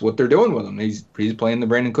like, that's what they're doing with him. He's playing the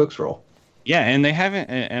Brandon Cooks role. Yeah, and they haven't,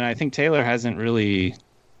 and I think Taylor hasn't really,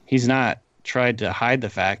 he's not tried to hide the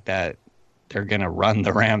fact that they're going to run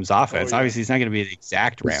the Rams offense. Obviously, it's not going to be the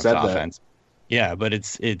exact Rams offense. Yeah, but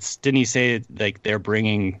it's didn't he say like they're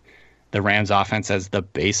bringing the Rams offense as the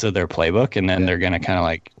base of their playbook, and then they're going to kind of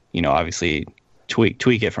like, obviously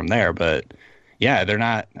tweak it from there. But yeah, they're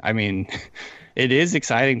not, I mean, it is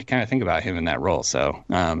exciting to kind of think about him in that role. So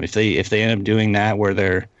if they end up doing that where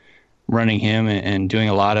they're running him and doing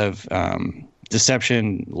a lot of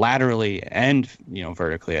deception laterally and,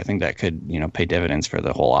 vertically, I think that could, pay dividends for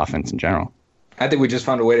the whole offense in general. I think we just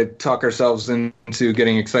found a way to talk ourselves into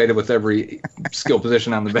getting excited with every skill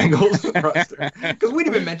position on the Bengals roster. Because we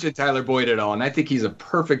didn't even mention Tyler Boyd at all, and I think he's a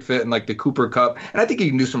perfect fit in like the Cooper Kupp, and I think he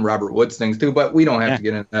can do some Robert Woods things too. But we don't have to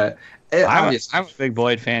get into that. I'm a big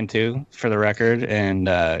Boyd fan too, for the record, and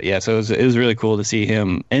so it was really cool to see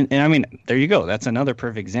him. And I mean, there you go. That's another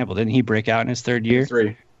perfect example. Didn't he break out in his third year?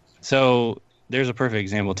 3. So there's a perfect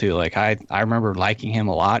example too. Like I remember liking him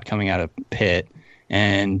a lot coming out of Pitt,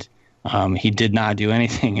 and he did not do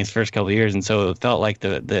anything his first couple of years, and so it felt like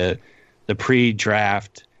the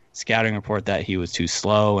pre-draft scouting report that he was too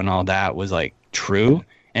slow and all that was like true.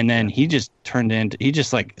 And then he just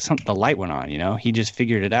the light went on, he just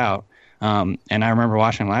figured it out. And I remember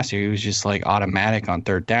watching him last year. He was just like automatic on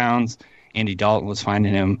third downs. Andy Dalton was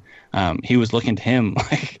finding him. He was looking to him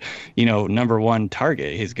like, number one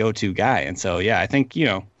target, his go-to guy. And so, yeah, I think,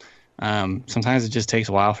 sometimes it just takes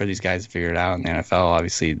a while for these guys to figure it out in the NFL.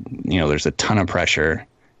 Obviously, there's a ton of pressure,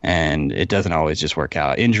 and it doesn't always just work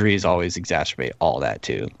out. Injuries always exacerbate all that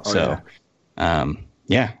too.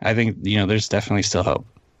 I think, there's definitely still hope.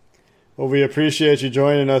 Well, we appreciate you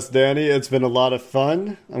joining us, Danny. It's been a lot of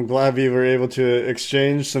fun. I'm glad we were able to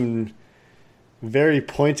exchange some very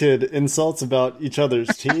pointed insults about each other's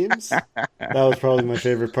teams. That was probably my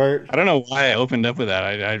favorite part. I don't know why I opened up with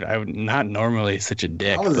that. I'm not normally such a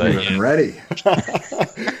dick. I wasn't even ready.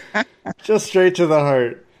 Just straight to the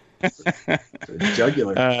heart.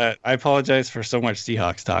 Jugular. I apologize for so much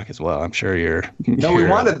Seahawks talk as well. I'm sure we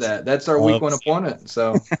wanted that. That's our week 1 opponent.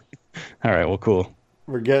 So. All right. Well, cool.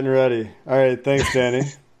 We're getting ready. All right. Thanks, Danny.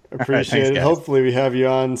 Appreciate it. Guys. Hopefully we have you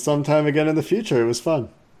on sometime again in the future. It was fun.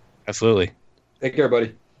 Absolutely. Take care,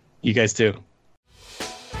 buddy. You guys too.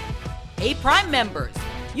 Hey, Prime members,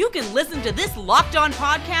 you can listen to this Locked On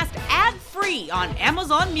podcast ad-free on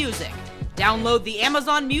Amazon Music. Download the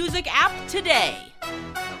Amazon Music app today.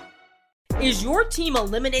 Is your team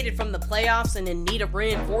eliminated from the playoffs and in need of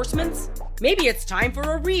reinforcements? Maybe it's time for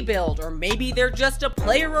a rebuild, or maybe they're just a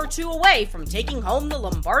player or two away from taking home the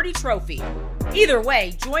Lombardi Trophy. Either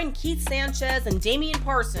way, join Keith Sanchez and Damian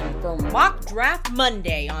Parson for Mock Draft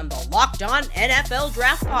Monday on the Locked On NFL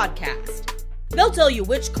Draft Podcast. They'll tell you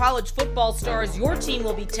which college football stars your team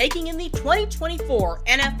will be taking in the 2024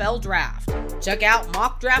 NFL Draft. Check out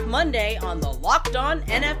Mock Draft Monday on the Locked On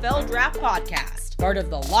NFL Draft Podcast, part of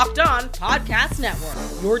the Locked On Podcast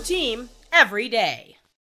Network, your team every day.